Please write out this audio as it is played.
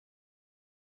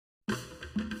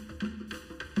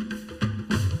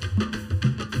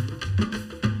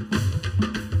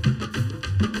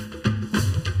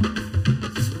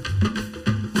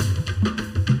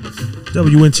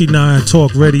WNT9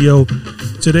 Talk Radio.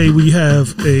 Today we have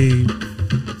a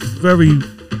very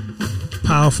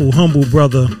powerful, humble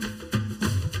brother,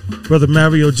 Brother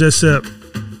Mario Jessup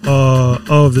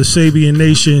of the Sabian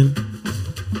Nation.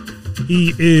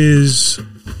 He is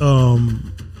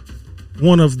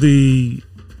one of the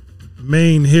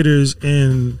main hitters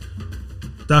in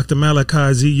Dr.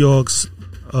 Malachi Z. York's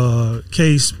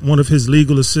case, one of his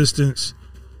legal assistants.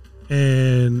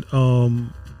 And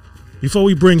before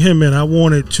we bring him in, I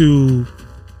wanted to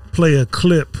play a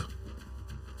clip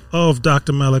of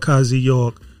Dr. Malachi Z.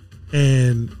 York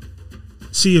and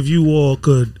see if you all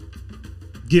could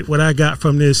get what I got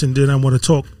from this, and then I want to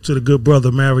talk to the good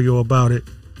brother Mario about it.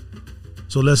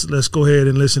 So let's go ahead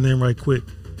and listen in right quick.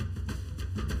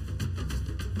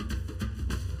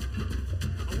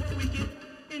 What we get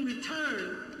in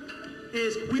return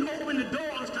is we open the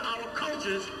doors to our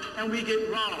cultures and we get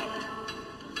robbed.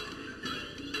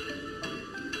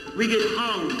 We get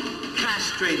hung,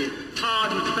 castrated,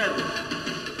 tarred and feathered.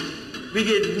 We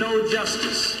get no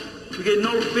justice. We get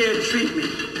no fair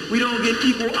treatment. We don't get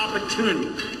equal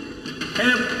opportunity. And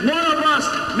if one of us,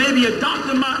 maybe a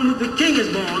Dr. Martin Luther King is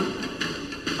born,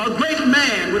 a great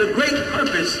man with a great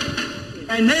purpose,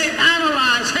 and they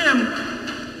analyze him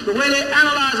the way they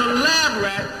analyze a lab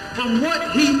rat, from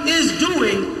what he is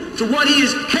doing to what he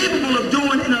is capable of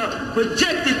doing in a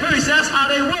projected period. That's how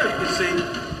they work, you see.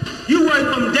 You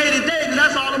work from day to day, because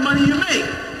that's all the money you make.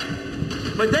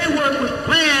 But they work with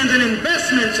plans and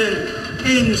investments and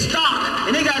in stock,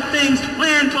 and they got things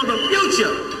planned for the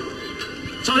future.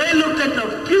 So they looked at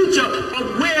the future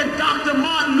of where Dr.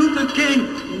 Martin Luther King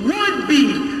would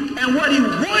be and what he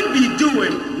would be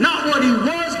doing, not what he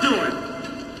was doing.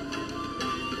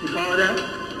 You follow that?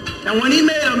 And when he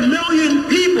made 1 million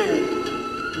people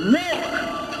walk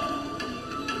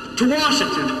to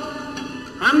Washington,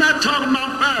 I'm not talking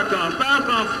about Farrakhan.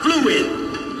 Farrakhan flew in.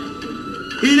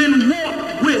 He didn't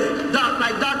walk with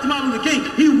like Dr. Martin Luther King.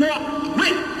 He walked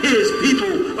with his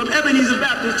people of Ebenezer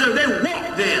Baptist Church. They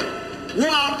walked there,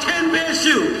 wore out 10 pair of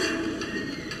shoes.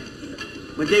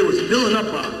 But they was building up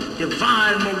a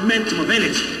divine momentum of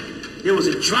energy. There was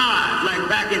a drive, like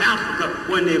back in Africa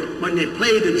when they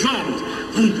played the drums,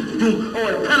 boom, boom,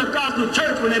 or the Pentecostal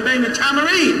church when they banged the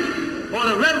tambourine. Or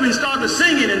the reverend started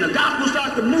singing and the gospel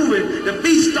started moving, the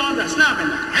feet started snapping,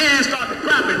 the hands started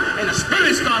clapping, and the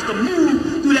spirit starts to move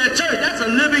through that church. That's a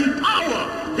living power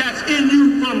that's in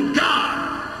you from God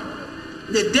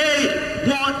that they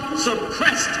want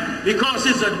suppressed because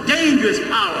it's a dangerous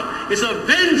power. It's a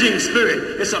avenging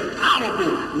spirit. It's a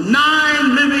powerful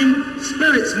 9 living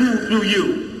spirits move through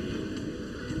you.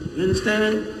 You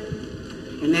understand?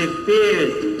 And they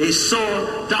feared. They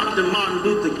saw Dr. Martin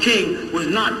Luther King was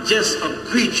not just a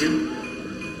preacher.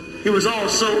 He was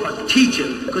also a teacher,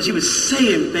 because he was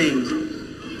saying things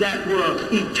that were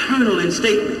eternal in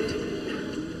statement.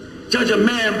 Judge a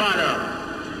man by the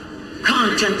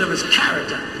content of his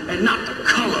character and not the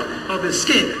color of his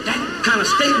skin. That kind of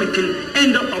statement can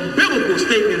end up a biblical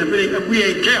statement if we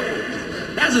ain't careful.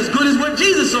 That's as good as what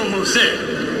Jesus almost said.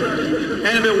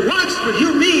 And if it works for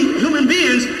human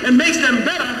beings and makes them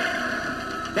better,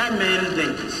 that man is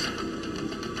dangerous.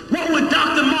 What would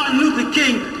Dr. Martin Luther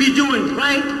King be doing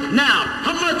right now?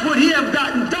 How much would he have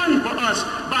gotten done for us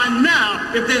by now?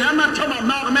 I'm not talking about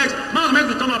Malcolm X. Malcolm X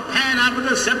was talking about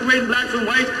Pan-Africa, separating blacks from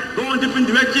whites, going different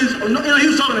directions. He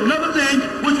was talking another thing,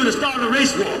 which would have started a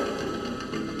race war.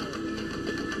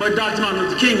 But Dr. Martin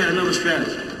Luther King had another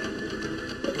strategy.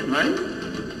 Right?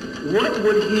 What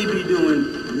would he be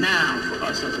doing now for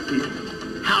us as a people?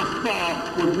 How far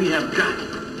would we have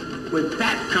gotten with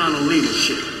that kind of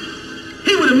leadership?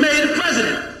 He would have made a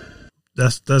president.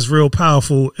 That's real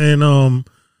powerful. And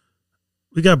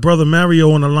we got Brother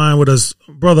Mario on the line with us.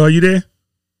 Brother, are you there?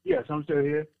 Yes, I'm still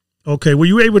here. Okay, were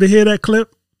you able to hear that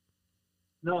clip?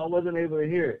 No, I wasn't able to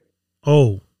hear it.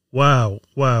 Oh, wow.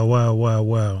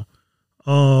 Wow.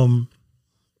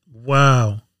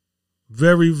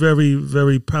 Very, very,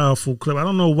 very powerful clip. I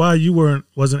don't know why you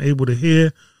wasn't able to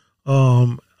hear.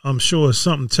 I'm sure it's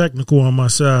something technical on my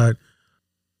side.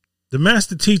 The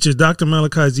master teacher, Dr.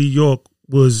 Malachi Z. York,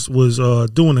 was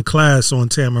doing a class on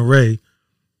Tama-Re,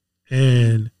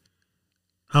 and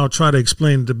I'll try to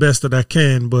explain it the best that I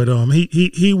can. But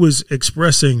he was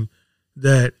expressing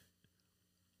that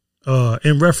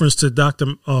in reference to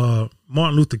Dr.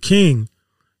 Martin Luther King,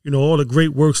 all the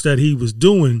great works that he was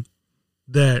doing,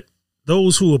 that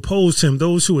those who opposed him,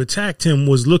 those who attacked him,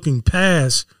 was looking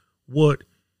past what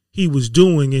he was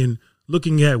doing and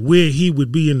looking at where he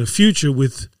would be in the future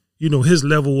with, his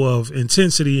level of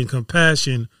intensity and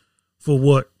compassion for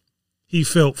what he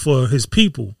felt for his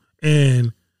people.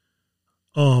 And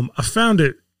I found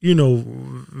it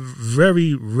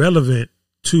very relevant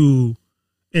to,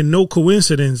 and no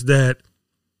coincidence that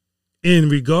in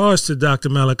regards to Dr.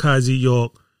 Malachi Z.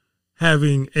 York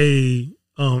having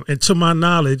and to my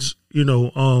knowledge,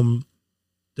 with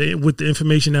the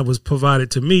information that was provided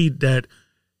to me, that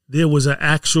there was an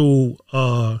actual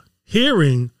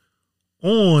hearing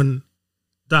on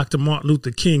Dr. Martin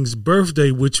Luther King's birthday,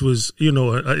 which was,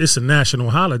 it's a national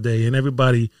holiday, and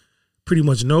everybody pretty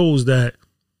much knows that,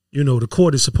 the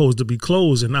court is supposed to be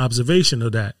closed in observation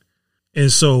of that.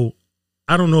 And so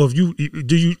I don't know if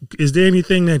is there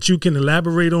anything that you can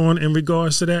elaborate on in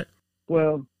regards to that?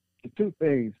 Well, two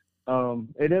things.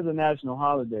 It is a national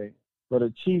holiday, but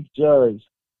a chief judge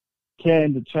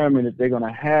can determine if they're going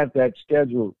to have that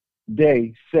scheduled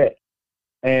day set.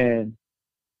 And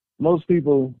most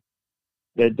people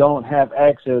that don't have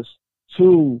access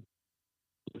to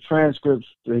the transcripts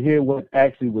to hear what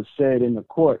actually was said in the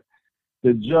court,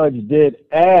 the judge did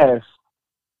ask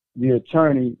the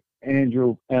attorney,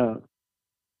 Adrian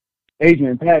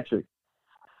Patrick,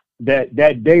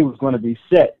 that day was going to be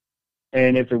set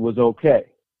and if it was okay.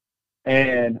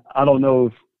 And I don't know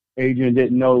if Adrian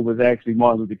didn't know it was actually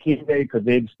Martin Luther King Day, because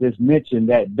they just mentioned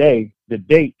that day, the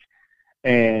date,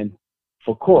 and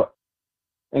for court.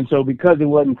 And so because it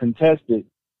wasn't contested,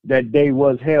 that day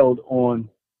was held on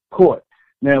court.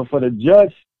 Now, for the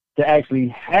judge to actually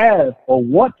have or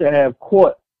want to have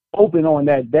court open on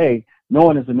that day,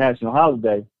 knowing it's a national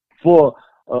holiday, for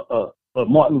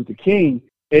Martin Luther King,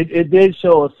 it did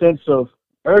show a sense of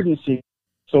urgency.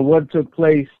 So what took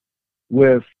place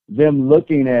with them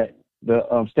looking at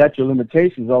the statute of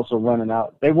limitations also running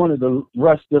out, they wanted to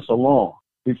rush this along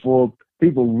before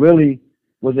people really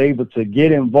was able to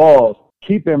get involved.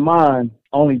 Keep in mind,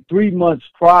 only 3 months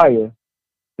prior,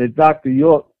 that Dr.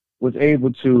 York was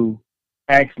able to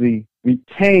actually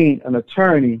retain an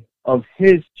attorney of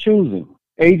his choosing.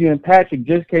 Adrian Patrick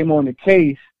just came on the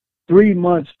case 3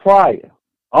 months prior,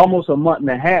 almost a month and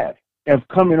a half of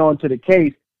coming onto the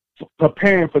case,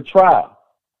 preparing for trial.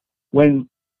 When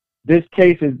this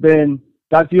case has been,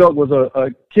 Dr. York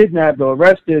was kidnapped or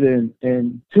arrested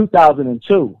in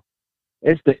 2002.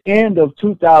 It's the end of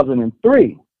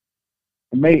 2003,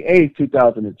 May 8th,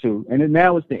 2002. And then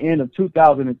now it's the end of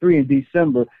 2003 in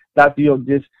December. Dr. York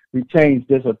just retains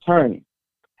this attorney.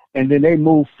 And then they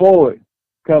move forward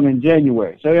coming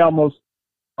January. So they almost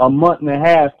a month and a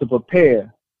half to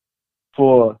prepare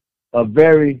for a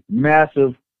very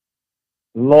massive,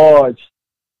 large,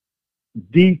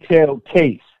 detailed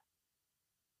case.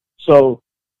 So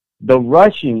the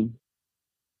rushing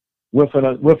with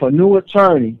a new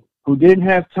attorney who didn't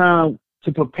have time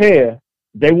to prepare,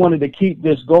 they wanted to keep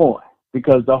this going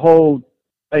because the whole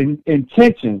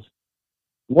intentions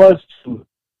was to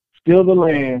steal the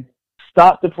land,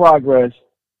 stop the progress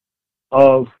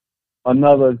of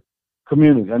another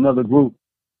community, another group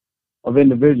of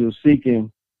individuals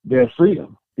seeking their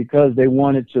freedom, because they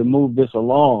wanted to move this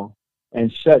along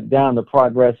and shut down the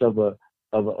progress of a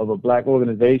black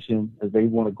organization, as they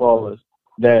want to call us,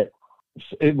 that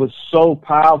it was so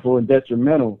powerful and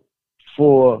detrimental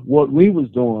for what we was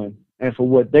doing and for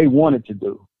what they wanted to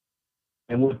do.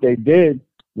 And what they did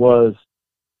was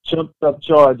chunked up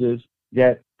charges,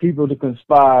 got people to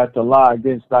conspire to lie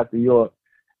against Dr. York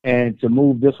and to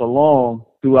move this along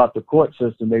throughout the court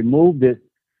system. They moved it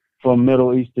from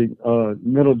Middle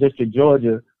District,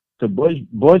 Georgia to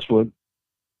Bushwick.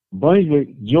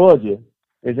 Bushwick, Georgia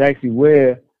is actually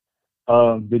where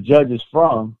the judge is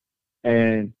from,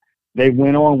 and they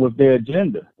went on with their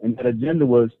agenda. And that agenda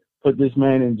was put this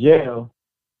man in jail,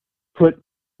 put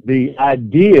the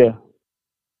idea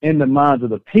in the minds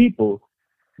of the people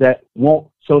that won't,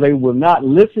 so they will not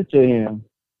listen to him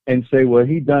and say, well,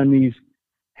 he done these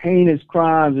heinous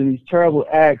crimes and these terrible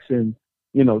acts, and,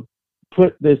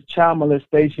 put this child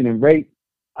molestation and rape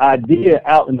idea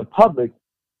out in the public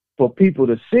for people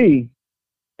to see.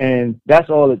 And that's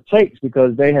all it takes,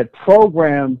 because they had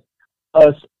programmed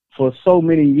us for so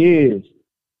many years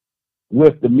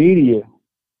with the media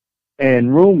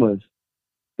and rumors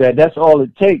that that's all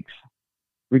it takes,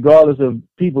 regardless of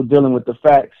people dealing with the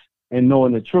facts and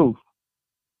knowing the truth.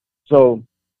 So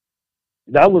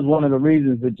that was one of the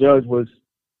reasons the judge was,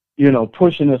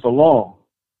 pushing us along.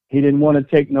 He didn't want to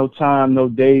take no time, no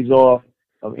days off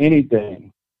of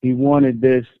anything. He wanted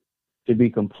this to be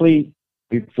complete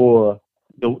before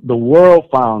the world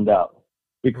found out.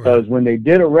 Because when they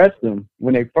did arrest him,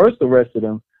 when they first arrested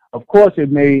him, of course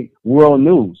it made world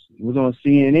news. It was on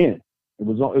CNN. It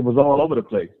was all over the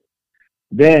place.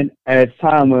 Then as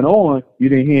time went on, you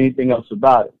didn't hear anything else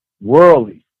about it.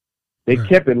 Worldly. They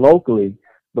kept it locally,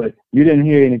 but you didn't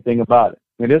hear anything about it.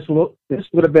 And this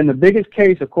would have been the biggest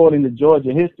case, according to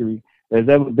Georgia history, that's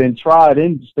ever been tried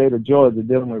in the state of Georgia,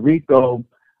 dealing with RICO,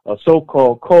 a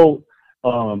so-called code,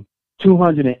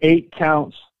 208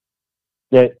 counts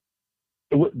that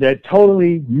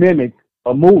totally mimicked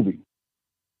a movie.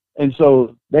 And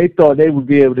so they thought they would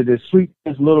be able to just sweep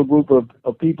this little group of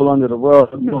people under the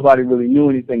rug that nobody really knew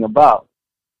anything about.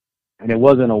 And it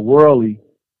wasn't a worldly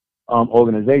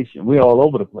organization. We're all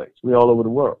over the place. We're all over the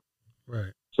world.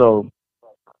 Right. So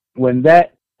when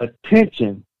that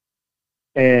attention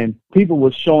and people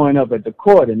were showing up at the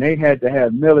court and they had to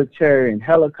have military and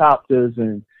helicopters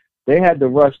and they had to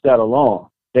rush that along,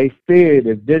 they feared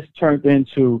if this turned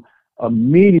into a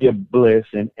media bliss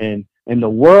and the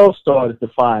world started to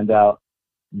find out,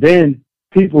 then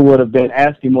people would have been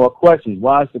asking more questions.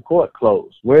 Why is the court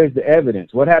closed? Where's the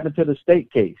evidence? What happened to the state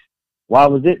case? Why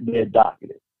was it dead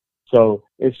docketed? So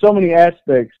there's so many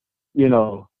aspects,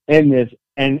 in this,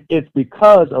 and it's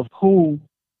because of who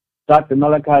Dr.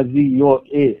 Malachi Z. York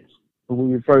is, who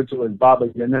we refer to as Baba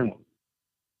Yanun.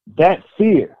 That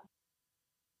fear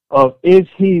of, is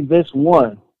he this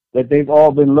one that they've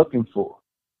all been looking for?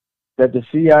 That the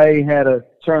CIA had a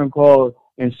term called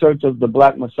In Search of the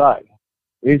Black Messiah.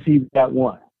 Is he that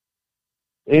one?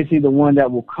 Is he the one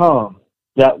that will come,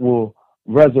 that will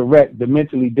resurrect the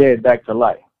mentally dead back to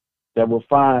life, that will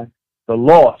find the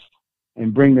lost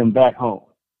and bring them back home,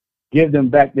 give them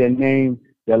back their name,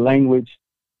 their language,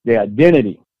 their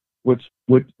identity, which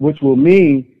will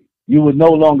mean you would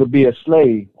no longer be a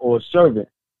slave or a servant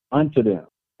unto them.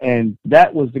 And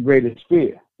that was the greatest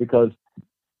fear, because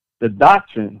the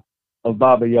doctrine of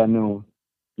Baba Yanun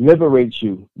liberates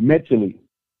you mentally.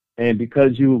 And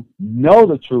because you know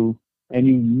the truth and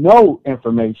you know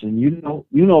information, you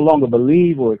no longer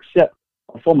believe or accept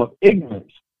a form of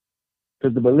ignorance,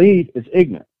 because the belief is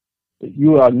ignorant.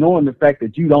 You are knowing the fact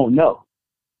that you don't know.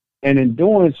 And in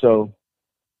doing so,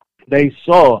 they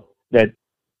saw that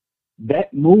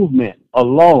movement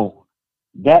alone,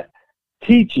 that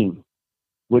teaching,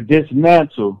 would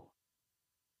dismantle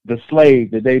the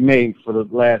slave that they made for the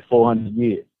last 400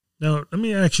 years. Now, let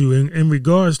me ask you, in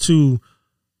regards to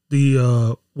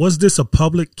the, was this a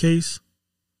public case?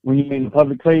 When you mean the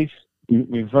public case, you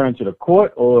referring to the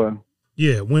court, or?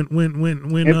 Yeah, when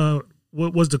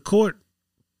what was the court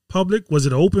public? Was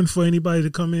it open for anybody to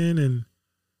come in and?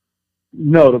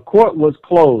 No, the court was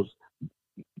closed,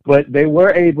 but they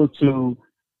were able to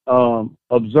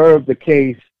observe the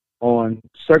case on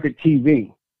Circuit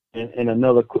TV in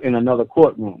another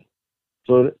courtroom.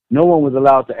 So no one was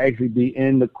allowed to actually be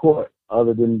in the court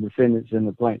other than the defendants and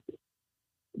the plaintiff,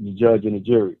 the judge and the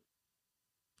jury.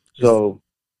 So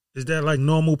is that like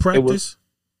normal practice?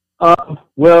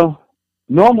 Well,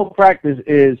 normal practice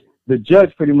is the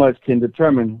judge pretty much can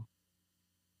determine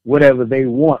whatever they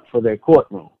want for their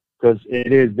courtroom, because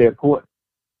it is their court.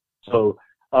 So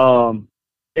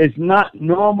it's not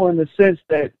normal in the sense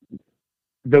that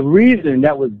the reason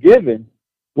that was given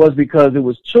was because there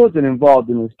was children involved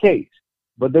in this case.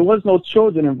 But there was no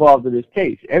children involved in this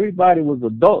case. Everybody was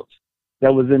adults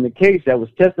that was in the case, that was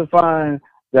testifying,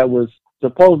 that was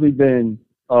supposedly been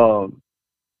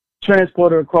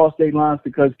transported across state lines,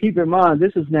 because keep in mind,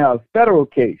 this is now a federal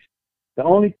case. The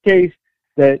only case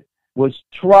that was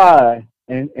tried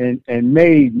and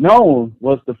made known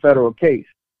was the federal case.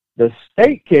 The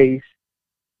state case,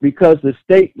 because the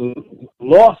state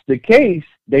lost the case,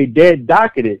 they dead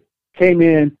docketed, came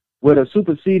in with a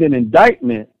superseding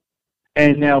indictment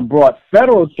and now brought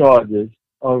federal charges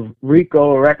of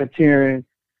RICO, racketeering,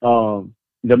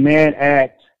 the Mann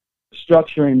Act,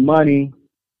 structuring money,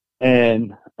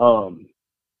 and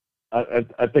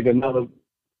I think another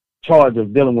charge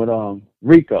of dealing with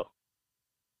RICO,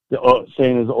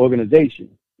 saying as an organization.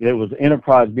 It was an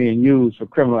enterprise being used for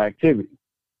criminal activity.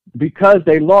 Because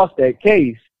they lost that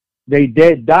case, they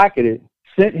dead docketed,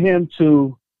 sent him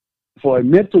for a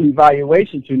mental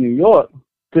evaluation to New York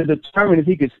to determine if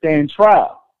he could stand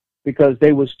trial, because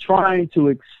they was trying to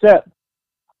accept,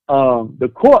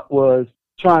 the court was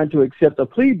trying to accept a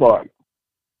plea bargain.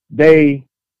 They,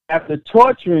 after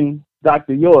torturing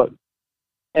Dr. York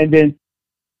and then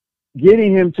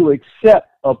getting him to accept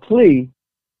a plea,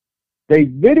 they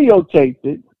videotaped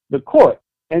it, the court,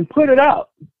 and put it out,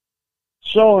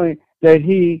 showing that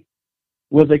he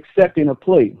was accepting a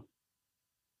plea.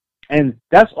 And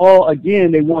that's all,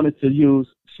 again, they wanted to use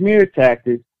smear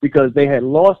tactics because they had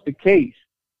lost the case.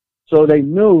 So they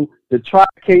knew the trial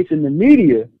case in the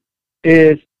media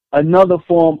is another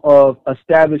form of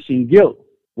establishing guilt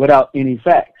without any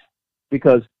facts,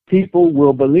 because people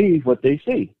will believe what they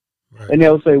see. Right. And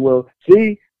they'll say, well,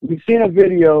 see, we've seen a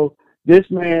video. This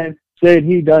man said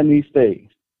he done these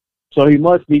things, so he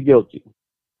must be guilty.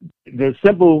 the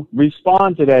simple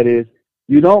response to that is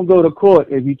you don't go to court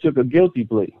if you took a guilty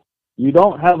plea. You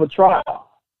don't have a trial.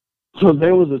 So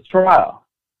there was a trial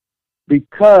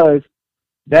because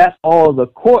that's all the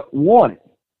court wanted,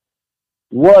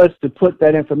 was to put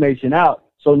that information out.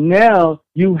 So now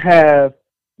you have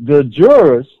the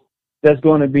jurors that's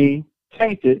going to be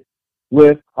tainted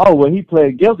with, oh, well, he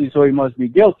pled guilty, so he must be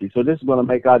guilty. So this is going to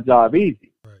make our job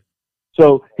easy. Right.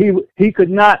 So he could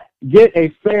not get a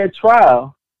fair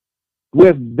trial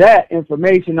with that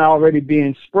information already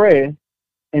being spread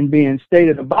and being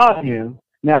stated about him.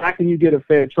 Now, how can you get a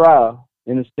fair trial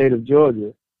in the state of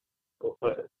Georgia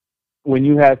when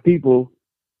you have people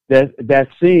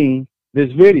that's seeing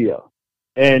this video?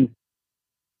 And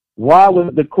why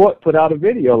would the court put out a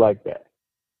video like that?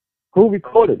 Who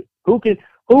recorded it?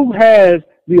 Who has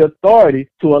the authority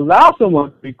to allow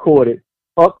someone to record it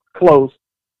up close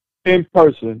in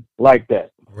person like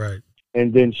that? Right.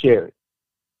 And then share it?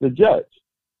 The judge.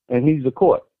 And he's the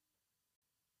court.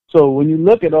 So when you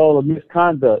look at all the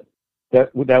misconduct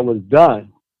that was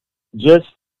done just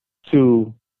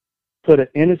to put an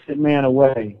innocent man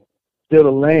away, steal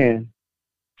the land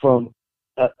from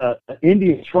an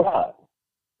Indian tribe,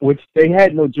 which they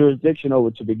had no jurisdiction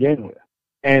over to begin with.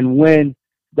 And when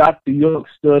Dr. York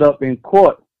stood up in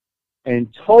court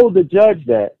and told the judge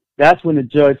that's when the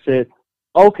judge said,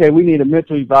 okay, we need a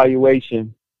mental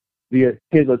evaluation.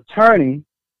 His attorney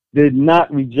did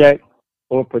not reject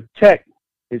or protect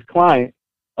his client,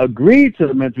 agreed to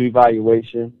the mental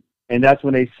evaluation, and that's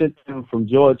when they sent him from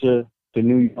Georgia to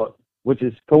New York, which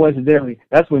is coincidentally,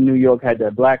 that's when New York had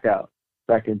that blackout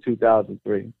back in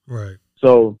 2003. Right.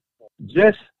 So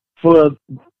just for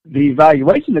the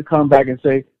evaluation to come back and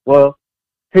say, well,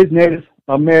 his Native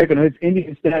American or his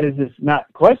Indian status is not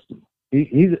questioned.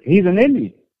 He's an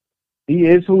Indian. He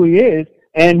is who he is,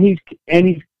 and he's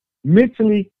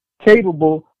mentally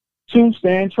capable to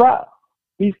stand trial.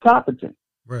 He's competent.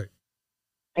 Right.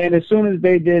 And as soon as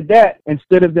they did that,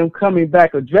 instead of them coming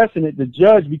back addressing it, the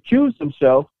judge recused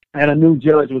himself, and a new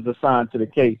judge was assigned to the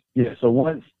case. Yeah. So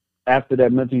once after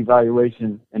that mental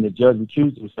evaluation and the judge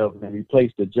recused himself and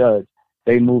replaced the judge,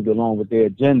 they moved along with their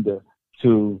agenda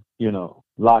to,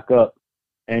 lock up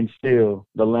and steal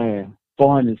the land,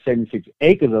 476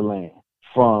 acres of land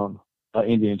from an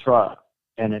Indian tribe,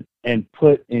 and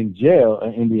put in jail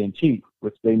an Indian chief,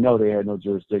 which they know they had no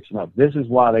jurisdiction of. This is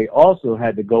why they also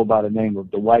had to go by the name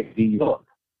of Dwight D. York,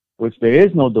 which there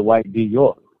is no Dwight D.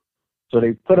 York. So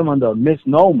they put him under a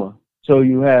misnomer, so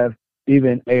you have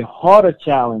even a harder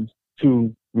challenge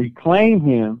to reclaim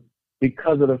him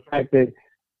because of the fact that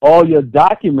all your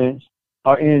documents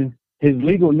are in his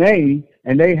legal name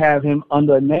and they have him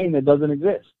under a name that doesn't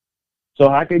exist. So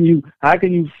how can you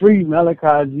free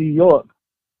Malachi Z. York,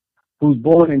 who's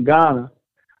born in Ghana,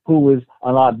 who was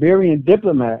a Liberian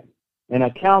diplomat and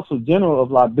a consul general of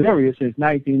Liberia since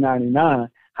 1999?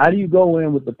 How do you go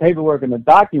in with the paperwork and the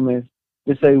documents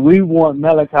to say we want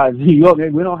Malachi Z. York?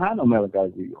 We don't have no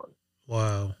Malachi Z. York.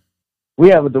 Wow. We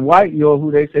have a Dwight York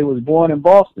who they say was born in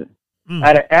Boston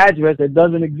at an address that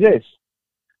doesn't exist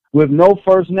with no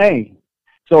first name.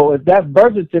 So if that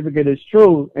birth certificate is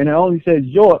true and it only says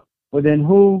York, well then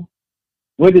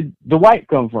where did Dwight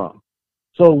come from?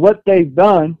 So what they've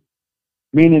done,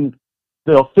 meaning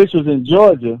the officials in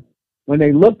Georgia, when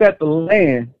they looked at the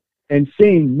land and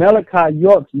seen Malachi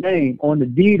York's name on the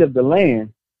deed of the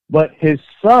land, but his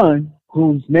son,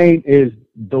 whose name is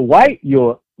Dwight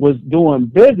York, was doing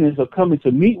business or coming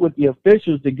to meet with the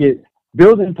officials to get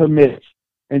building permits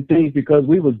and things because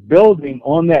we was building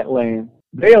on that land,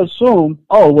 they assumed,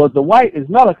 oh, well, Dwight is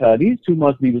Malachi. These two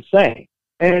must be the same.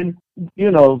 And,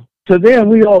 to them,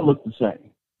 we all look the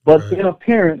same. But in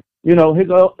appearance, his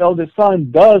eldest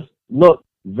son does look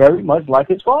very much like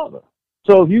his father.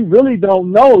 So if you really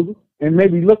don't know and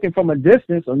maybe looking from a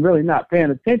distance and really not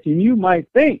paying attention, you might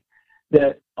think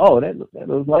that, oh, that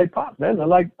looks like Pop. That looks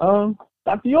like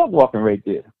Dr. York walking right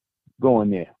there, going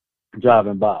there,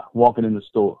 driving by, walking in the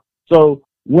store. So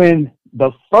when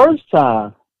the first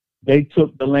time they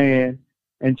took the land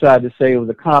and tried to say it was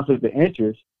a conflict of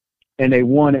interest, and they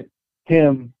wanted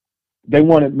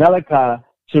Malachi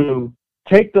to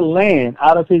take the land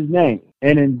out of his name.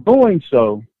 And in doing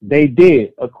so, they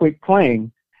did a quick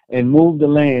claim and moved the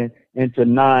land into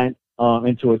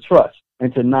a trust,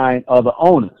 into 9 other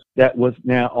owners that was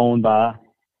now owned by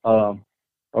a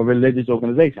religious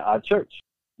organization, our church,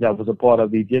 that was a part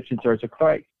of the Egyptian Church of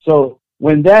Christ. So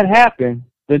when that happened,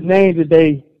 the name that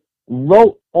they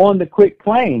wrote on the quick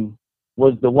claim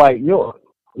was Dwight York,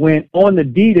 when on the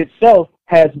deed itself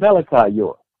has Malachi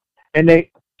York. And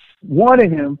they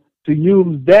wanted him to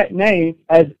use that name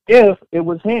as if it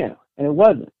was him, and it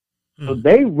wasn't. So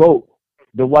they wrote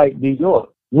Dwight D. York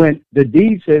when the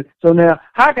deed says, so now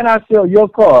how can I sell your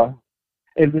car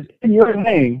if it's in your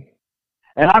name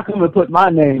and I come and put my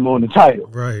name on the title?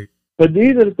 Right. But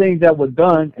these are the things that were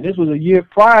done, and this was a year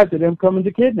prior to them coming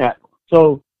to kidnap him.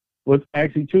 So, was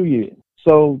actually 2 years.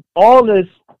 So all this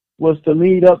was to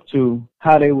lead up to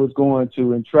how they was going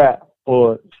to entrap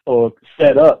or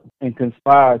set up and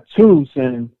conspire to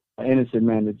send an innocent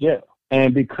man to jail.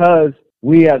 And because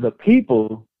we as a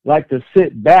people like to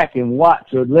sit back and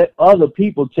watch or let other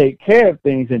people take care of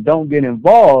things and don't get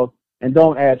involved and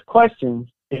don't ask questions,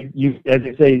 you, as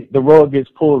they say, the rug gets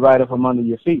pulled right up from under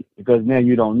your feet because now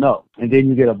you don't know. And then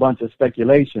you get a bunch of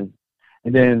speculation.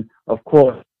 And then, of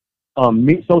course,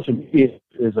 social media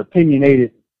is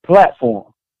opinionated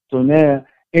platform. So now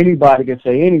anybody can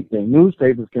say anything.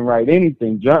 Newspapers can write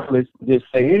anything. Journalists can just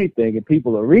say anything, and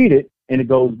people will read it. And it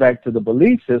goes back to the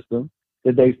belief system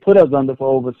that they've put us under for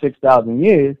over 6,000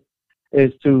 years,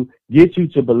 is to get you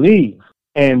to believe.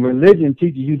 And religion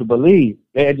teaches you to believe.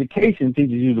 Education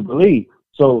teaches you to believe.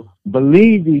 So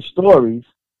believe these stories,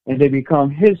 and they become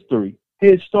history,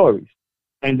 his stories.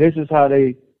 And this is how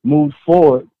they move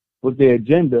forward with their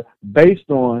agenda based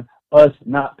on us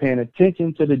not paying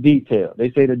attention to the detail.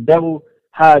 They say the devil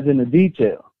hides in the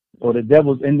detail, or the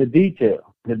devil's in the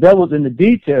detail. The devil's in the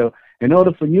detail. In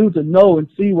order for you to know and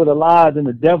see where the lies and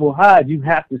the devil hides, you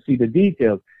have to see the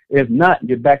details. If not,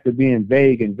 you're back to being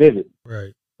vague and vivid.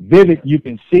 Right. Vivid, you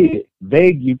can see it.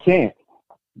 Vague, you can't.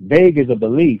 Vague is a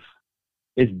belief.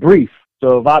 It's brief.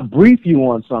 So if I brief you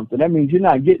on something, that means you're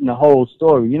not getting the whole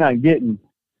story. You're not getting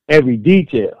every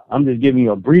detail. I'm just giving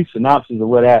you a brief synopsis of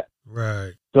what happened.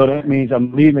 Right. So that means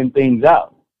I'm leaving things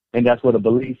out. And that's what a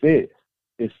belief is.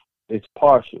 It's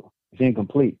partial. It's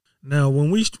incomplete. Now,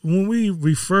 when we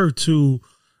refer to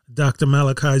Dr.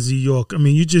 Malachi Z. York, I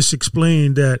mean, you just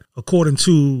explained that according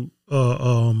to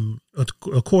the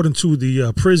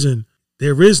prison,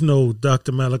 there is no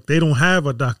Dr. Malachi. They don't have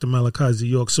a Dr. Malachi Z.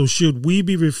 York. So should we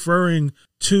be referring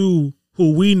to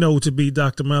who we know to be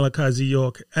Dr. Malachi Z.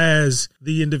 York as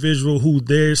the individual who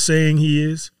they're saying he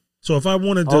is? So if I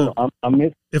wanted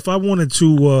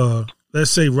to,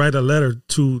 let's say, write a letter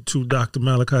to Dr.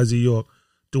 Malachi Z. York,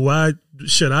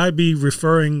 should I be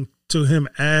referring to him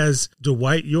as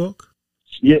Dwight York?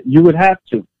 Yeah, you would have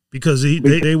to. Because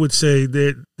they would say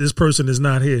that this person is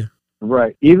not here.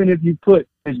 Right. Even if you put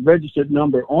his registered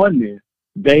number on there,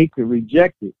 they could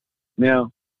reject it.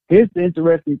 Now, here's the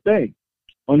interesting thing.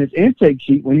 On his intake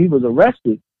sheet, when he was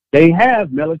arrested, they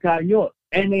have Malachi York,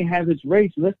 and they have his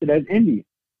race listed as Indian.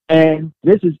 And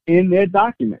this is in their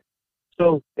document.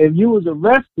 So if you was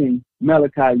arresting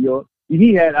Malachi York,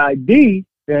 he had ID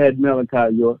that had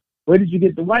Malachi York. Where did you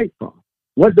get the white from?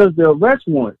 What does the arrest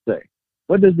warrant say?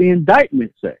 What does the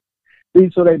indictment say? See,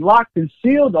 so they locked and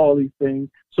sealed all these things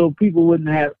so people wouldn't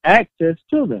have access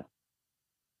to them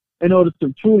in order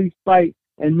to truly fight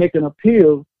and make an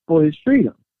appeal for his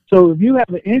freedom. So if you have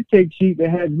an intake sheet that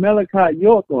has Malachi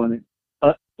York on it,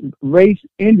 a race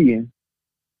Indian,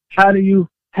 how do you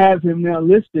have him now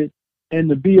listed in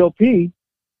the BOP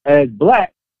as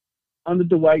black under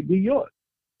Dwight D. York?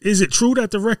 Is it true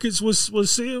that the records was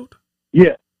sealed?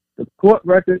 Yeah. The court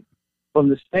records from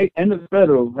the state and the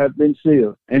federal have been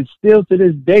sealed, and still to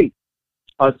this date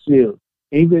are sealed.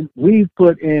 Even we've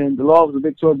put in, the law of the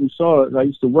Victoria Broussard, I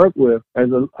used to work with as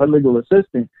her legal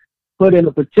assistant, put in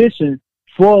a petition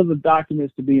for the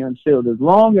documents to be unsealed. As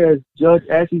long as Judge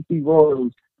Ashley C.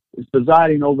 Rhodes is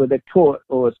presiding over the court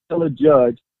or is still a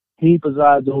judge, he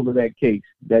presides over that case,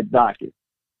 that docket.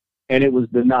 And it was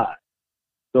denied.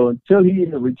 So until he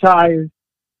either retires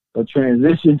or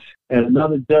transitions and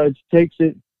another judge takes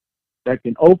it, that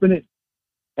can open it.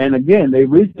 And again, the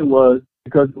reason was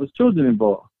because there was children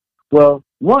involved. Well,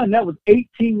 one, that was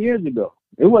 18 years ago.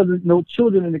 It wasn't no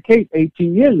children in the case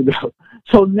 18 years ago.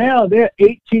 So now they're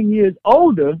 18 years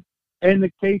older and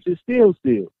the case is still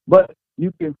sealed. But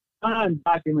you can find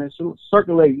documents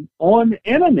circulating on the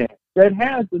internet that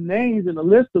has the names and the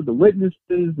list of the witnesses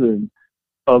and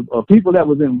of people that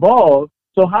was involved.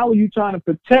 So how are you trying to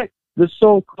protect the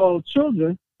so-called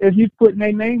children if you're putting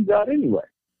their names out anyway?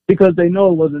 Because they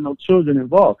know it wasn't no children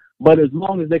involved. But as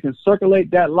long as they can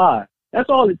circulate that lie, that's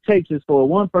all it takes is for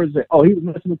one person to say, oh, he was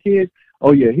messing with kids.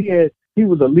 Oh, yeah, he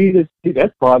was a leader.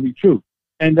 That's probably true.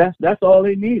 And that's all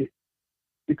they needed.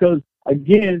 Because,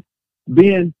 again,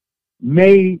 being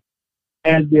made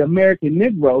as the American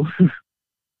Negro,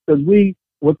 because we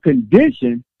were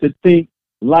conditioned to think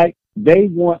like they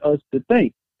want us to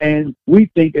think. And we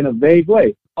think in a vague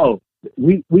way. Oh,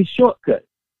 we shortcut.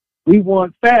 We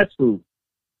want fast food.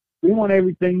 We want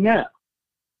everything now.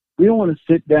 We don't want to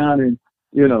sit down and,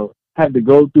 have to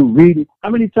go through reading. How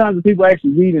many times do people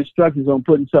actually read instructions on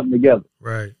putting something together?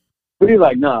 Right. But you're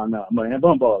like, no, man,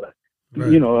 bump all that.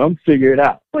 Right. You know, I'm figure it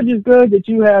out. Which is good that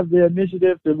you have the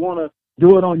initiative to want to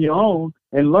do it on your own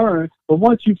and learn. But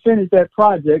once you finish that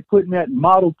project, putting that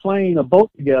model plane or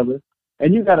boat together,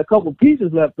 and you got a couple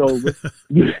pieces left over,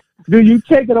 do you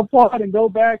take it apart and go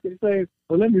back and say,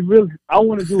 well, I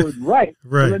want to do it right.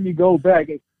 Right. So let me go back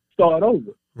and start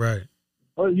over. Right.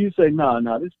 Or you say,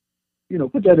 no, this,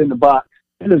 put that in the box.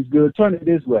 It looks good. Turn it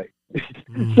this way.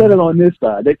 Mm-hmm. Set it on this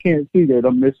side. They can't see that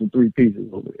I'm missing 3 pieces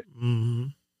over there. Mm-hmm.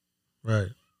 Right.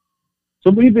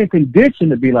 So we've been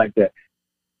conditioned to be like that.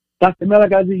 Dr.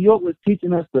 Malachi York was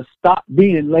teaching us to stop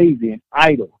being lazy and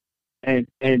idle and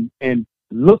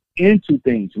look into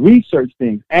things, research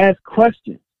things, ask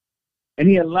questions. And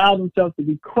he allowed himself to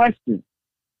be questioned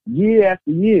year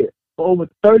after year for over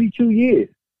 32 years.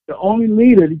 The only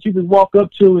leader that you could walk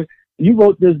up to and you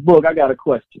wrote this book, I got a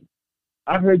question.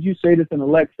 I heard you say this in a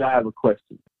lecture, I have a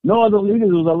question. No other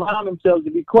leaders was allowing themselves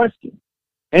to be questioned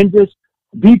and just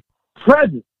be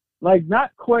present. Like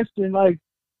not question like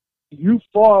you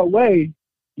far away,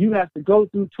 you have to go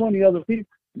through 20 other people.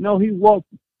 No, he walked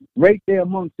right there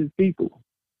amongst his people.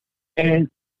 And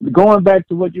going back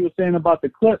to what you were saying about the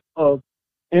clip of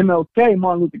MLK,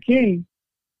 Martin Luther King,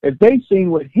 if they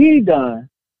seen what he done,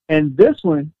 and this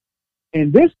one,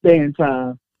 in this day and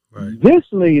time, right. This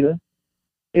leader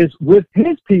is with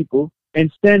his people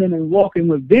and standing and walking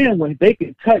with them when they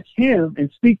can touch him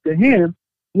and speak to him,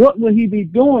 what will he be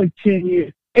doing 10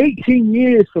 years, 18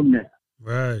 years from now?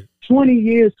 Right. 20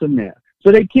 years from now.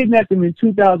 So they kidnapped him in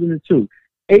 2002.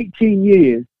 18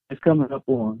 years is coming up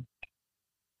on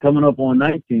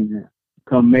 19 now,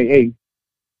 come May 8th.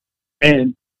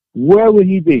 And where would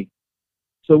he be?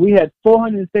 So we had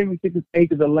 476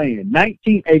 acres of land.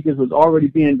 19 acres was already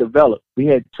being developed. We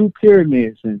had 2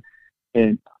 pyramids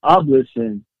and obelisks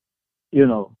and,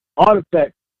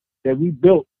 artifacts that we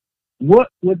built. What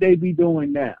would they be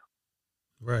doing now?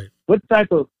 Right. What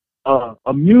type of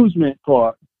amusement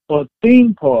park or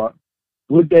theme park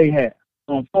would they have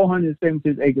on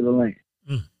 476 acres of land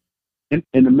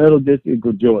in the middle district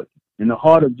of Georgia, in the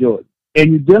heart of Georgia?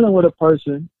 And you're dealing with a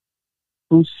person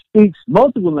who speaks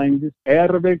multiple languages,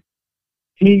 Arabic,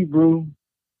 Hebrew,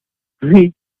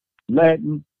 Greek,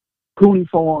 Latin,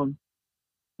 cuneiform,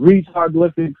 reads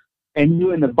hieroglyphics, and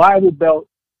you're in the Bible Belt.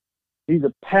 He's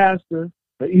a pastor,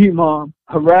 an imam,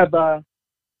 a rabbi,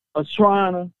 a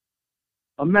shriner,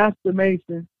 a master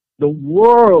mason. The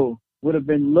world would have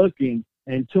been looking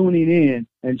and tuning in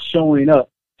and showing up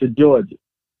to Georgia.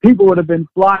 People would have been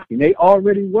flocking. They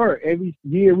already were. Every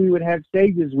year we would have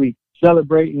Sages Week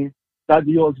celebrating Dr.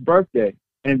 York's birthday,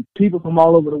 and people from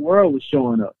all over the world were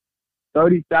showing up.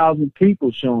 30,000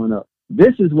 people showing up.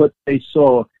 This is what they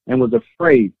saw and was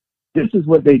afraid. This is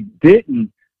what they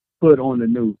didn't put on the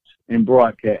news and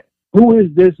broadcast. Who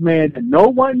is this man that no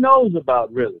one knows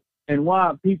about really? And why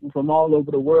are people from all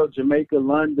over the world, Jamaica,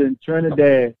 London,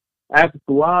 Trinidad, Africa,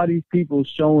 why are these people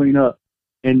showing up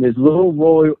in this little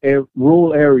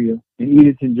rural area in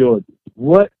Edenton, Georgia?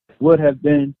 What would have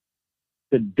been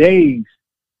today's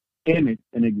image,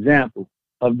 an example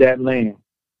of that land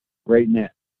right now?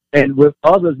 And with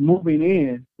others moving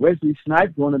in, Wesley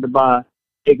Snipes wanted to buy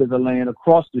acres of land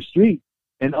across the street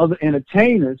and other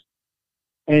entertainers.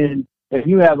 And if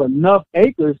you have enough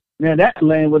acres, now that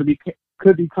land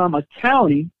could become a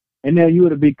county, and then you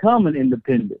would have become an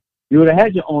independent. You would have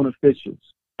had your own officials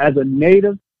as a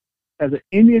native, as an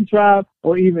Indian tribe,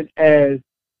 or even as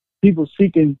people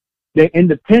seeking their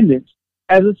independence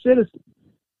as a citizen.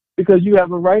 Because you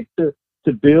have a right to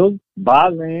build, buy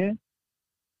land,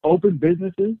 open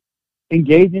businesses,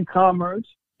 engage in commerce.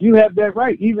 You have that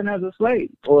right, even as a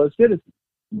slave or a citizen.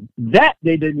 That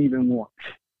they didn't even want.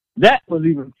 That was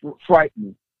even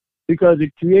frightening because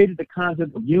it created the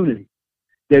concept of unity,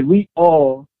 that we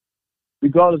all,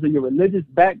 regardless of your religious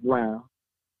background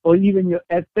or even your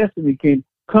ethnicity, can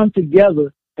come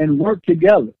together and work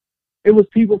together. It was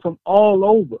people from all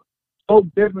over, spoke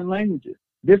different languages,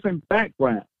 different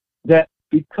backgrounds, that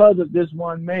because of this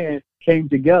one man came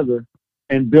together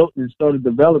and built and started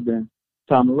developing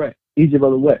Tamaret, Egypt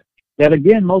of the West. That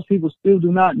again, most people still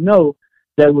do not know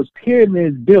that it was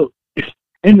pyramids built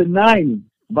in the 90s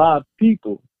by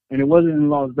people, and it wasn't in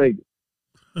Las Vegas.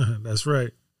 That's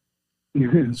right.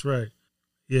 That's right.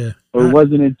 Yeah. Or it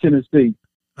wasn't in Tennessee.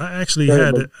 I actually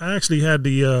had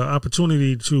the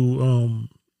opportunity to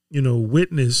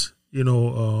witness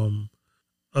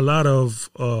a lot of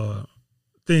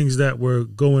things that were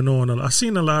going on. I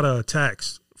seen a lot of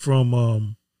attacks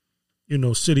from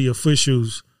city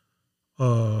officials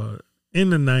in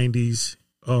the 90s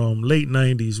late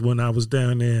 90s when I was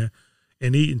down there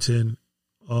in Eatonton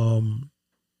on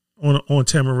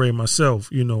Tamaray myself,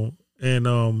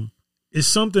 and it's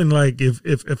something like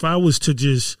if I was to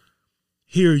just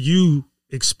hear you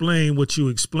explain what you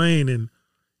explain, and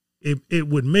it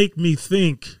would make me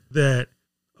think that,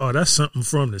 oh, that's something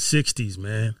from the 60s,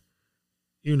 man.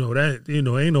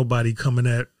 Ain't nobody coming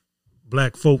at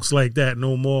black folks like that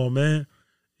no more, man.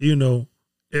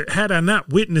 Had I not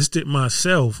witnessed it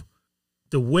myself,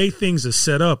 the way things are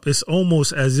set up, it's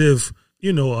almost as if,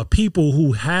 a people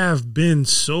who have been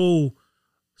so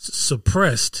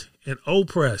suppressed and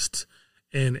oppressed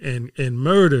and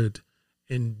murdered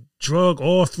and drug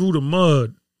all through the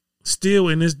mud, still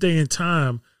in this day and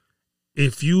time,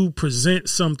 if you present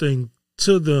something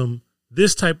to them,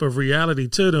 this type of reality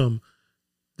to them,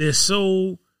 they're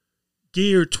so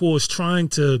geared towards trying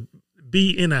to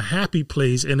be in a happy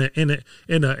place, in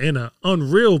a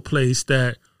unreal place,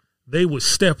 that they would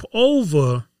step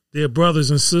over their brothers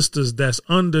and sisters that's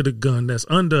under the gun, that's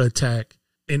under attack,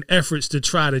 in efforts to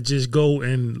try to just go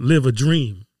and live a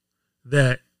dream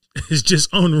that is just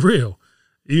unreal.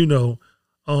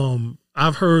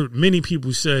 I've heard many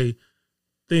people say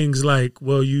things like,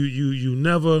 well, you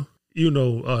never,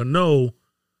 know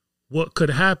what could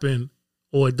happen,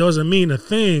 or it doesn't mean a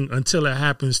thing until it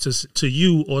happens to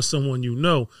you or someone you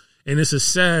know. And it's a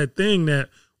sad thing that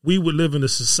we would live in a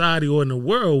society or in a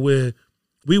world where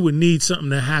we would need something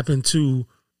to happen to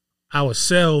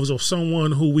ourselves or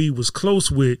someone who we was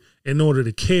close with in order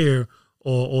to care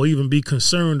or even be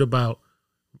concerned about,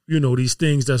 these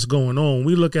things that's going on.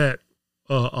 We look at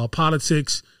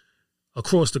politics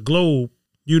across the globe.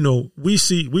 We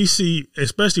see,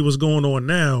 especially what's going on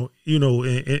now, in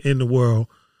the world.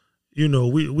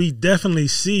 We definitely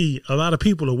see a lot of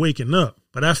people are waking up,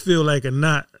 but I feel like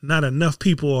not enough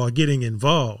people are getting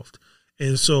involved.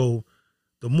 And so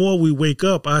the more we wake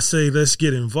up, I say, let's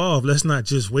get involved. Let's not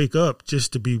just wake up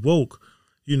just to be woke.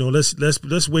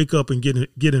 Let's wake up and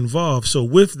get involved. So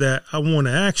with that, I want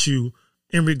to ask you,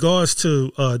 in regards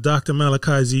to Dr.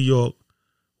 Malachi Z. York,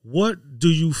 what do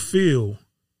you feel?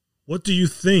 What do you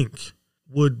think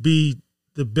would be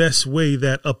the best way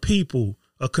that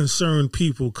a concerned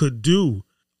people could do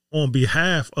on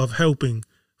behalf of helping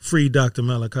free Dr.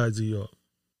 Malachi Z. York?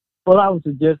 Well, I would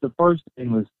suggest the first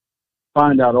thing was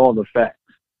find out all the facts.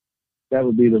 That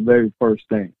would be the very first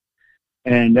thing.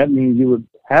 And that means you would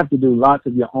have to do lots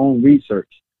of your own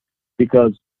research,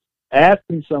 because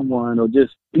asking someone or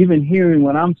just even hearing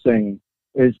what I'm saying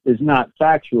is not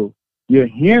factual. You're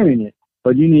hearing it,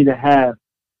 but you need to have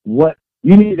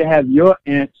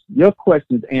your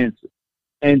questions answered.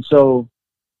 And so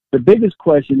the biggest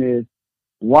question is,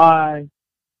 why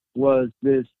was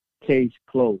this case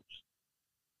closed?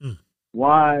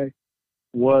 Why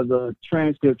were the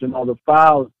transcripts and all the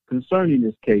files concerning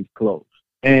this case closed?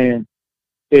 And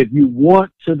if you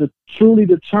want to truly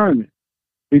determine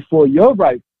before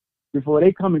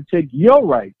they come and take your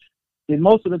rights, and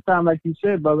most of the time, like you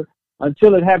said, brother,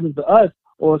 until it happens to us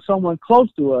or someone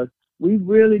close to us, we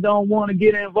really don't want to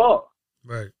get involved.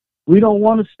 Right. We don't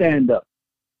want to stand up.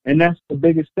 And that's the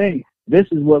biggest thing. This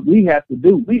is what we have to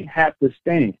do. We have to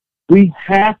stand. We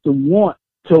have to want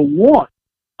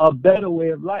a better way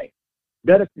of life,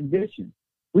 better conditions.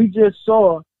 We just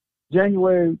saw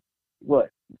January, the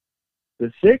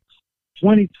 6th,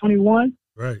 2021.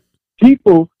 Right.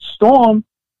 People stormed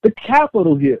the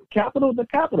Capitol here, the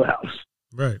Capitol House.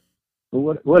 Right.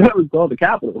 Or whatever it's called, the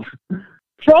Capitol.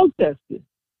 Protested.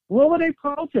 What were they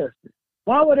protesting?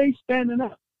 Why were they standing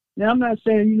up? Now, I'm not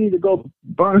saying you need to go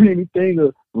burn anything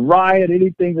or riot,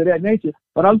 anything of that nature,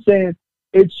 but I'm saying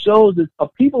it shows that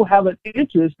if people have an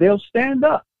interest, they'll stand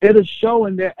up. It'll show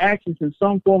in their actions in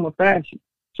some form or fashion.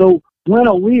 So when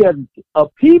are we as a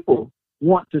people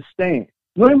want to stand?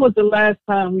 When was the last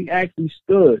time we actually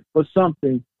stood for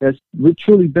something that's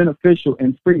truly beneficial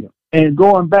and freedom? And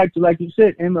going back to, like you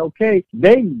said, MLK,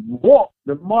 they walked.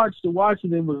 The March to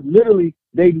Washington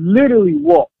they literally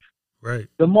walked. Right.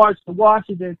 The March to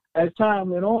Washington, as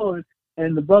time went on,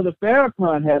 and the brother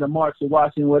Farrakhan had a March to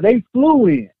Washington where they flew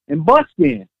in and bussed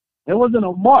in. There wasn't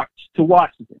a march to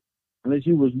Washington unless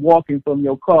you was walking from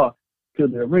your car to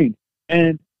the arena.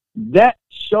 And that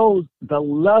shows the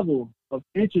level of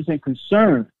interest and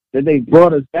concern that they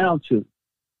brought us down to.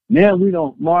 Now we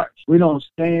don't march, we don't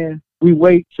stand, we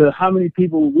wait to how many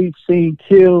people we've seen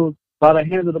killed by the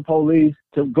hands of the police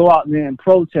to go out there and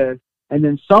protest, and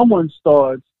then someone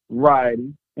starts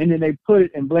rioting, and then they put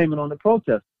it and blame it on the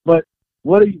protest. But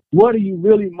what are you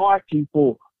really marching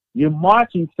for? You're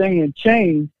marching saying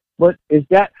change, but is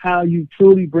that how you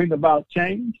truly bring about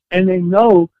change? And they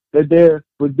know that there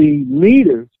would be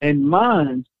leaders and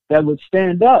minds that would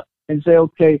stand up and say,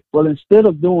 okay, well, instead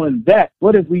of doing that,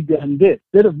 what if we done this?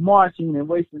 Instead of marching and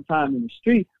wasting time in the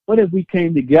street, what if we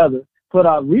came together, put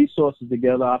our resources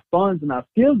together, our funds and our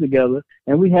skills together,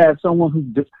 and we have someone who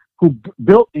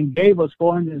built and gave us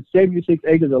 476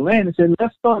 acres of land and said,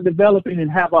 let's start developing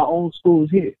and have our own schools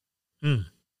here.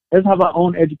 Let's have our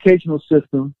own educational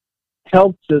system,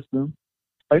 health system,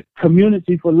 a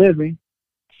community for living,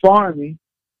 farming.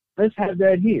 Let's have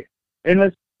that here. And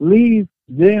let's leave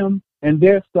them and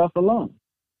their stuff alone.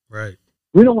 Right.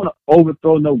 We don't want to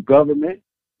overthrow no government.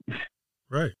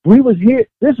 Right. We was here.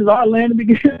 This is our land to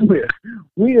begin with.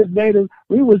 We as natives,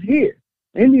 we was here.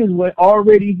 Indians were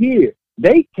already here.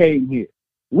 They came here.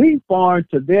 We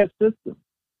farmed to their system.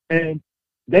 And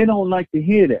they don't like to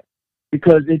hear that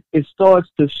because it starts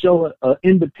to show an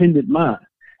independent mind.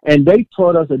 And they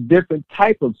taught us a different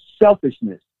type of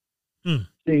selfishness.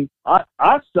 See,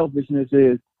 our selfishness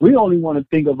is we only want to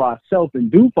think of ourselves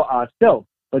and do for ourselves,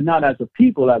 but not as a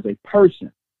people, as a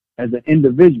person, as an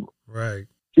individual. Right.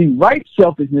 See, right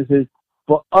selfishness is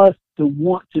for us to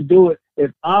want to do it.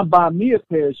 If I buy me a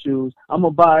pair of shoes, I'm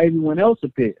going to buy everyone else a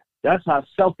pair. That's how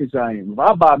selfish I am. If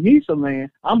I buy me some land,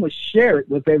 I'm going to share it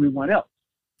with everyone else.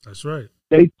 That's right.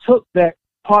 They took that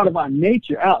part of our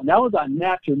nature out. That was our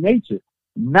natural nature.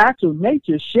 Natural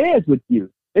nature shares with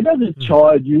you. It doesn't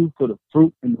charge you for the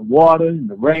fruit and the water and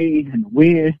the rain and the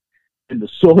wind and the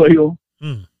soil.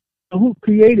 So who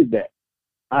created that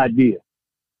idea?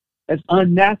 That's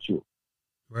unnatural.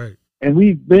 Right. And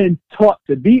we've been taught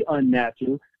to be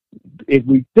unnatural. If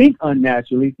we think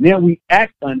unnaturally, then we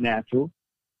act unnatural.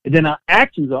 And then our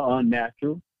actions are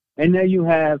unnatural. And then you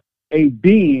have a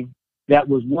being that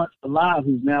was once alive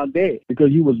who's now dead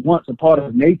because you was once a part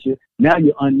of nature. Now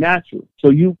you're unnatural. So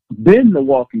you've been the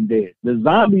walking dead. The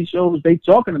zombie shows they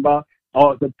talking about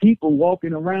are the people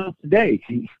walking around today.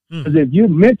 Because if you're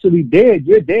mentally dead,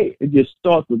 you're dead. It just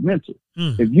starts with mental.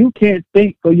 If you can't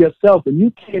think for yourself and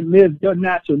you can't live your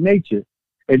natural nature,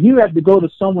 if you have to go to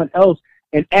someone else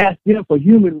and ask them for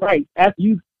human rights after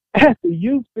you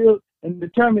feel and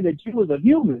determine that you was a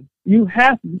human, you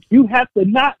have to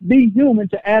not be human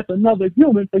to ask another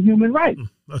human for human rights.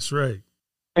 That's right.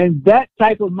 And that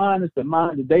type of mind is the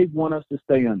mind that they want us to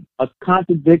stay under. A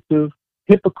contradictive,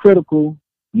 hypocritical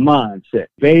mindset.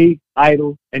 Vague,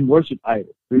 idle, and worship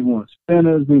idols. We want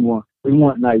spinners, we want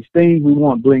nice things, we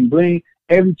want bling bling.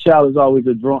 Every child is always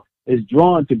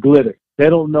drawn to glitter. They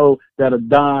don't know that a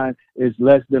dime is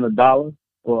less than $1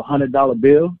 or $100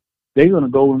 bill. They're going to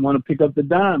go and want to pick up the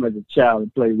dime as a child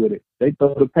and play with it. They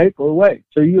throw the paper away.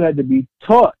 So you had to be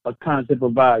taught a concept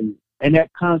of value. And that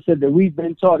concept that we've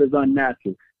been taught is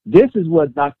unnatural. This is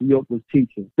what Dr. York was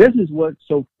teaching. This is what's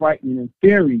so frightening and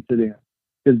fearing to them.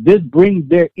 Because this brings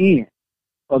their end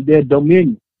of their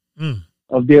dominion,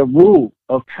 of their rule,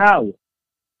 of power.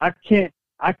 I can't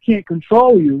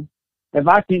control you if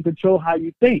I can't control how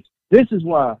you think. This is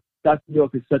why Dr.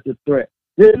 York is such a threat.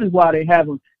 This is why they have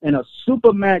him in a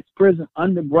supermax prison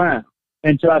underground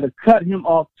and try to cut him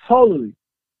off totally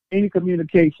any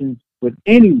communications with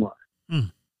anyone.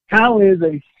 How is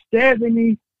a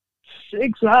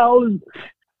 76-year-old?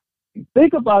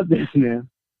 Think about this now.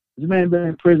 This man been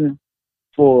in prison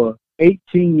for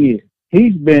 18 years.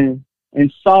 He's been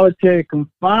in solitary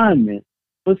confinement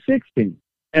for 16.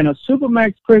 In a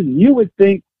supermax prison, you would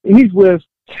think he's with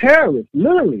terrorists,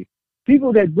 literally.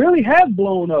 People that really have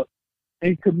blown up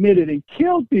and committed and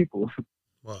killed people.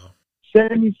 Wow.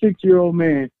 76-year-old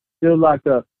man still locked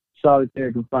up,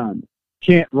 solitary confinement.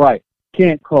 Can't write,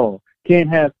 can't call, can't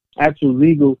have actual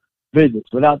legal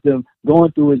visits without them going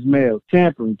through his mail,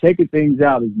 tampering, taking things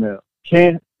out of his mail.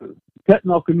 Cutting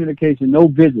off communication, no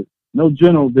visits, no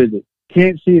general visits.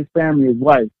 Can't see his family, his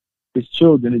wife, his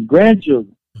children, his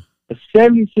grandchildren. A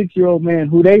 76-year-old man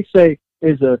who they say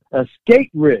is a escape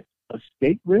risk.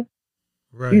 Escape risk?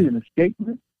 Right. He's an escape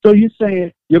risk? So you're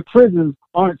saying your prisons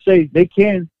aren't safe.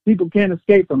 People can't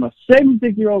escape from a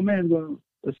 76-year-old man going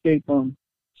to escape from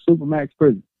supermax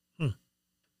prison.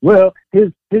 Well,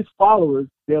 his followers,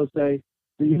 they'll say,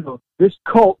 this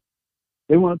cult,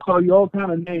 they want to call you all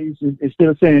kind of names instead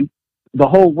of saying the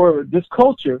whole word. This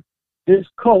culture, this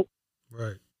cult,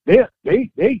 right? They're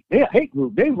a hate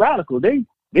group. They radical.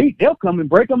 They'll come and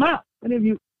break them out. And if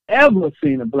you ever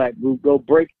seen a black group go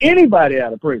break anybody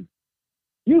out of prison,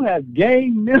 you have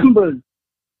gang members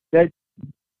that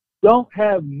don't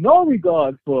have no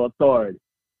regard for authority.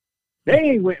 They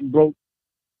ain't went and broke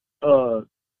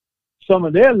some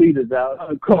of their leaders out. I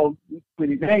don't call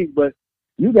pretty names, but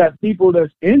you got people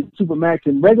that's in supermax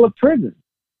in regular prison.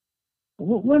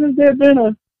 When has there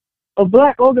been a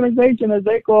black organization, as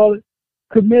they call it,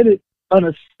 committed an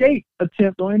escape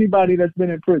attempt on anybody that's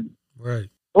been in prison? Right.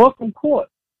 or from court,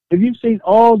 if you've seen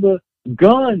all the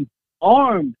guns,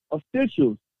 armed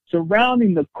officials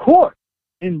surrounding the court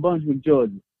in Brunswick,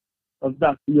 Georgia, of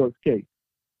Dr. York's case,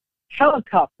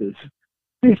 helicopters,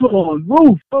 people on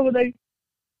roofs, what were they?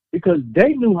 Because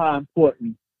they knew how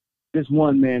important this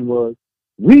one man was.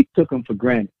 We took him for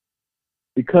granted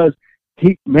because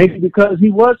he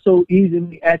was so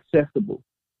easily accessible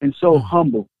and so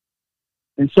humble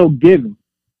and so giving.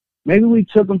 Maybe we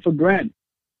took him for granted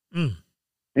and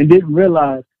didn't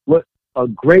realize what a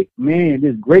great man,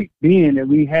 this great being that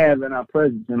we have in our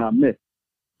presence, in our midst.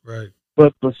 Right.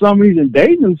 But for some reason,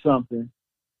 they knew something.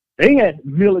 They had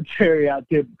military out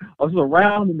there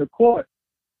surrounding the court.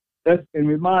 It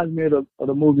reminds me of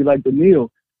the movie like The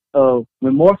Neil,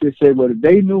 when Morpheus said, well, if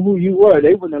they knew who you were,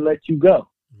 they wouldn't have let you go.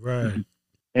 Right.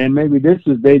 And maybe this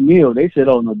is their Neil. They said,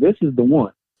 oh, no, this is the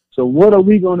one. So what are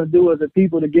we going to do as a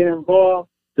people to get involved,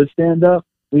 to stand up?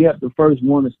 We have to first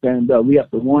want to stand up. We have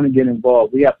to want to get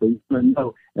involved. We have to want to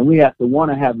know, and we have to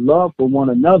want to have love for one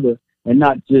another and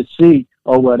not just see,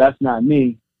 oh, well, that's not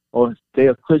me, or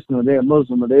they're Christian, or they're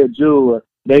Muslim, or they're Jew, or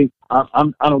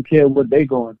I don't care what they're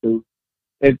going through.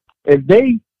 If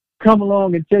they come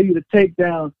along and tell you to take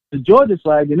down the Georgia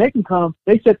flag, then they can come.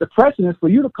 They set the precedence for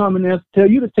you to come in there and tell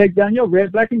you to take down your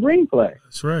red, black, and green flag.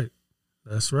 That's right.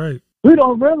 That's right. We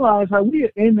don't realize how we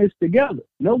are in this together.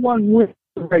 No one wins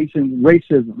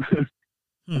racism.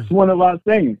 That's one of our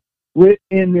sayings. We're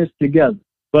in this together.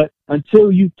 But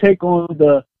until you take on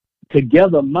the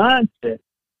together mindset,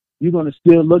 you're going to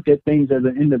still look at things as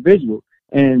an individual.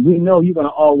 And we know you're going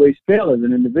to always fail as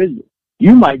an individual.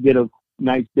 You might get a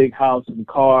nice big house and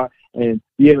car and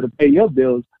be able to pay your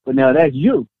bills, but now that's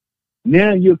you.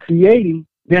 Now you're creating,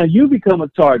 now you become a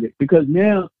target, because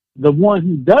now the one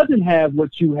who doesn't have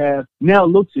what you have now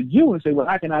looks at you and say, well,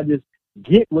 how can I just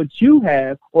get what you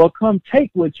have or come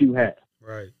take what you have?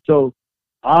 Right. So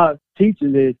our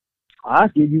teaching is, I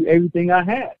give you everything I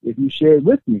have if you share it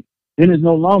with me. Then it's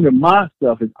no longer my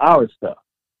stuff, it's our stuff.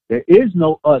 There is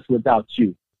no us without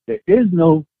you. There is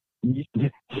no, you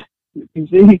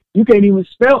see, you can't even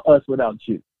spell us without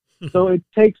you. So it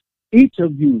takes each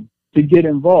of you to get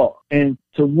involved, and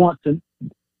to want to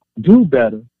do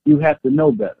better, you have to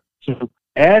know better. So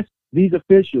ask these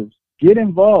officials, get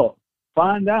involved,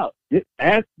 find out,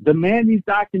 demand these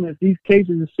documents, these cases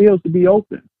and seals to be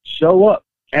open. Show up,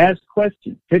 ask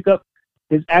questions, pick up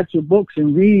his actual books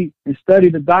and read and study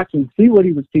the doctrine, see what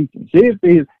he was teaching. See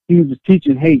if he was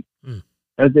teaching hate,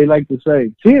 as they like to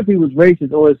say. See if he was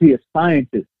racist, or is he a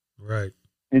scientist? Right.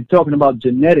 And talking about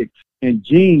genetics and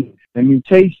genes and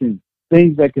mutations,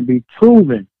 things that can be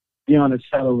proven beyond a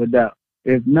shadow of a doubt.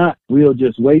 If not, we'll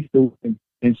just waste away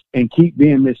and keep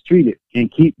being mistreated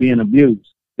and keep being abused.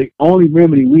 The only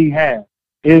remedy we have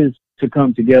is to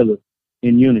come together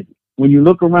in unity. When you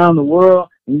look around the world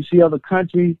and you see other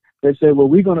countries that say, well,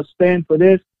 we're going to stand for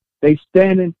this, they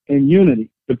standing in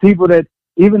unity. The people that,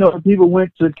 even though the people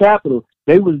went to the Capitol,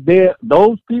 they was there,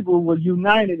 those people were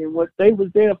united in what they was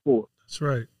there for. That's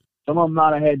right. Some of them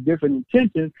might have had different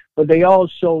intentions, but they all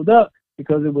showed up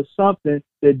because it was something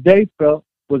that they felt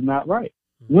was not right.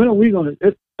 When are we going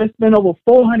to, it's been over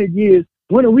 400 years,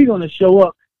 when are we going to show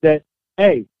up that,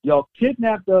 hey, y'all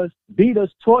kidnapped us, beat us,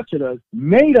 tortured us,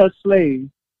 made us slaves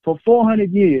for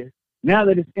 400 years. Now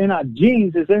that it's in our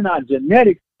genes, it's in our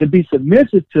genetics to be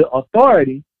submissive to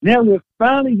authority. Now we're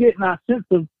finally getting our sense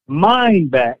of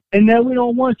mind back, and now we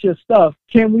don't want your stuff.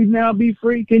 Can we now be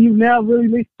free? Can you now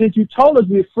really, since you told us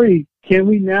we're free, can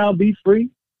we now be free?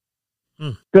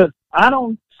 Because I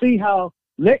don't see how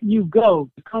letting you go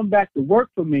to come back to work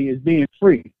for me is being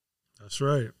free. That's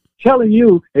right. Telling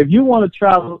you, if you want to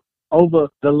travel over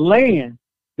the land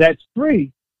that's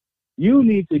free, you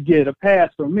need to get a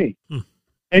pass from me.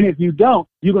 And if you don't,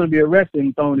 you're going to be arrested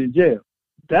and thrown in jail.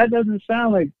 That doesn't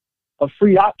sound like a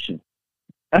free option.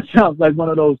 That sounds like one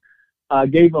of those, I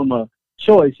gave him a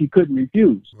choice he couldn't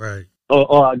refuse. Right.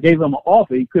 Or I gave him an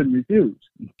offer he couldn't refuse.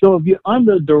 So if you're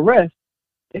under duress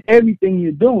in everything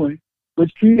you're doing,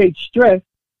 which creates stress,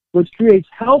 which creates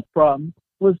health problems,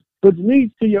 which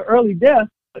leads to your early death,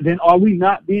 then are we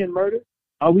not being murdered?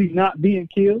 Are we not being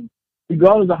killed?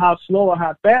 Regardless of how slow or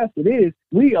how fast it is,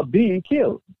 we are being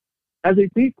killed as a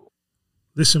people.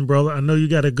 Listen, brother, I know you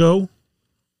got to go.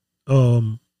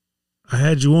 I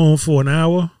had you on for an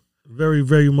hour. Very,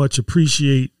 very much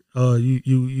appreciate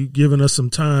you giving us some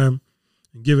time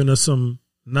and giving us some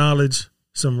knowledge,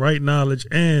 some right knowledge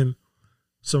and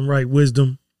some right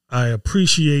wisdom. I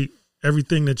appreciate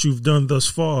everything that you've done thus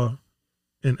far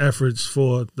in efforts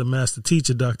for the master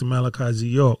teacher, Dr. Malachi Z.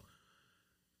 York.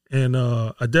 And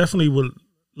I definitely would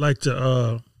like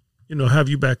to, have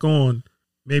you back on,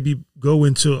 maybe go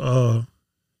into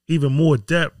even more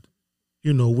depth,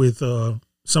 with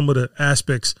some of the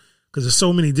aspects, because there's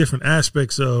so many different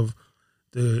aspects of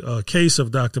the case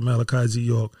of Dr. Malachi Z.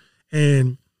 York,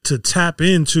 and to tap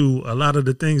into a lot of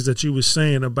the things that you were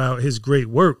saying about his great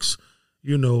works,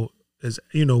 as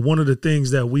one of the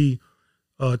things that we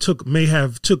took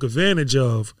advantage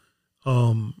of,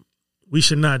 we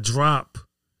should not drop,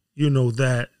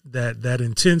 that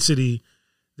intensity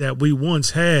that we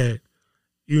once had,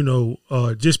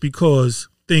 just because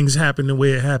things happened the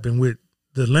way it happened with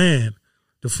the land,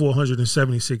 the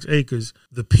 476 acres.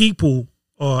 The people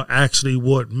are actually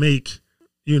what make,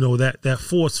 that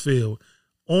force field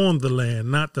on the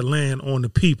land, not the land on the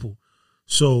people.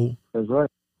 So that's right.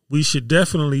 We should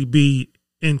definitely be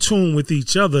in tune with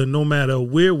each other, no matter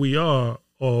where we are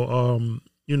or,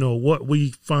 what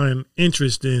we find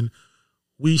interest in.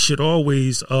 We should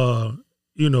always, go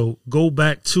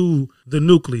back to the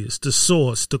nucleus, the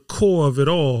source, the core of it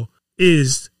all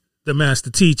is the master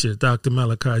teacher, Dr.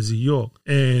 Malachi Z. York.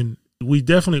 And we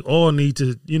definitely all need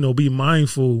to, be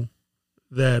mindful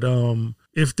that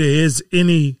if there is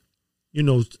any,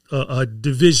 a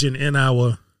division in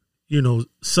our,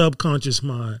 subconscious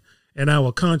mind and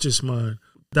our conscious mind,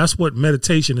 that's what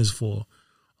meditation is for.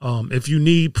 If you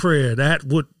need prayer,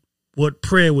 what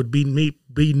prayer would be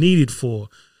needed for,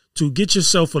 to get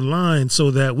yourself aligned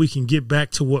so that we can get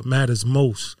back to what matters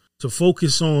most, to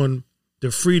focus on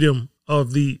the freedom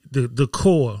of the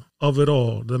core of it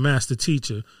all, the master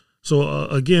teacher. So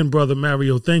again, Brother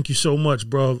Mario, thank you so much,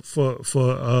 bro, for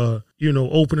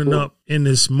opening up in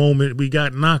this moment. We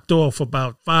got knocked off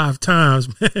about 5 times,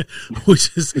 man,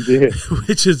 which let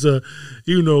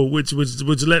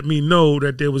me know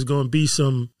that there was going to be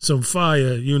some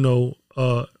fire,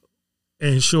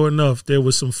 and sure enough, there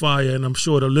was some fire, and I'm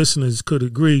sure the listeners could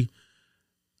agree.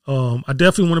 I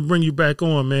definitely want to bring you back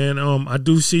on, man. I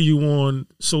do see you on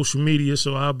social media,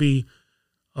 so I'll be,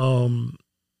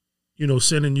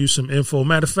 sending you some info.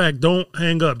 Matter of fact, don't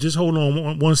hang up. Just hold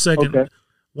on one second. Okay.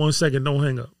 1 second. Don't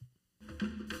hang up.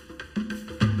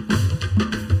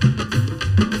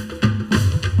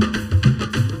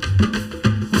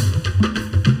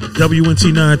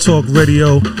 WNT9 Talk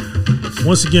Radio.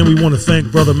 Once again, we want to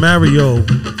thank Brother Mario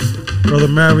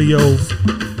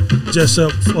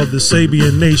Jessup of the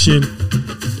Sabian Nation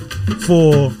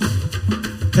for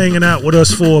hanging out with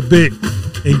us for a bit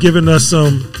and giving us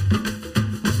some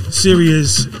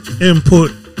serious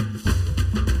input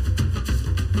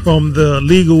from the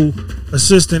legal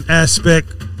assistant aspect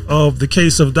of the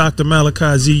case of Dr.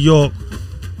 Malachi Z. York.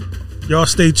 Y'all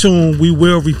stay tuned. We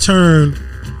will return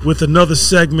with another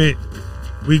segment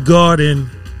regarding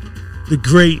the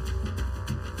great,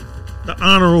 the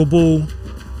honorable,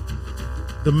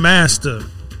 the master,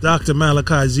 Dr.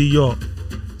 Malachi Z. York.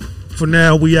 For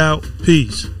now, we out.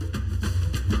 Peace.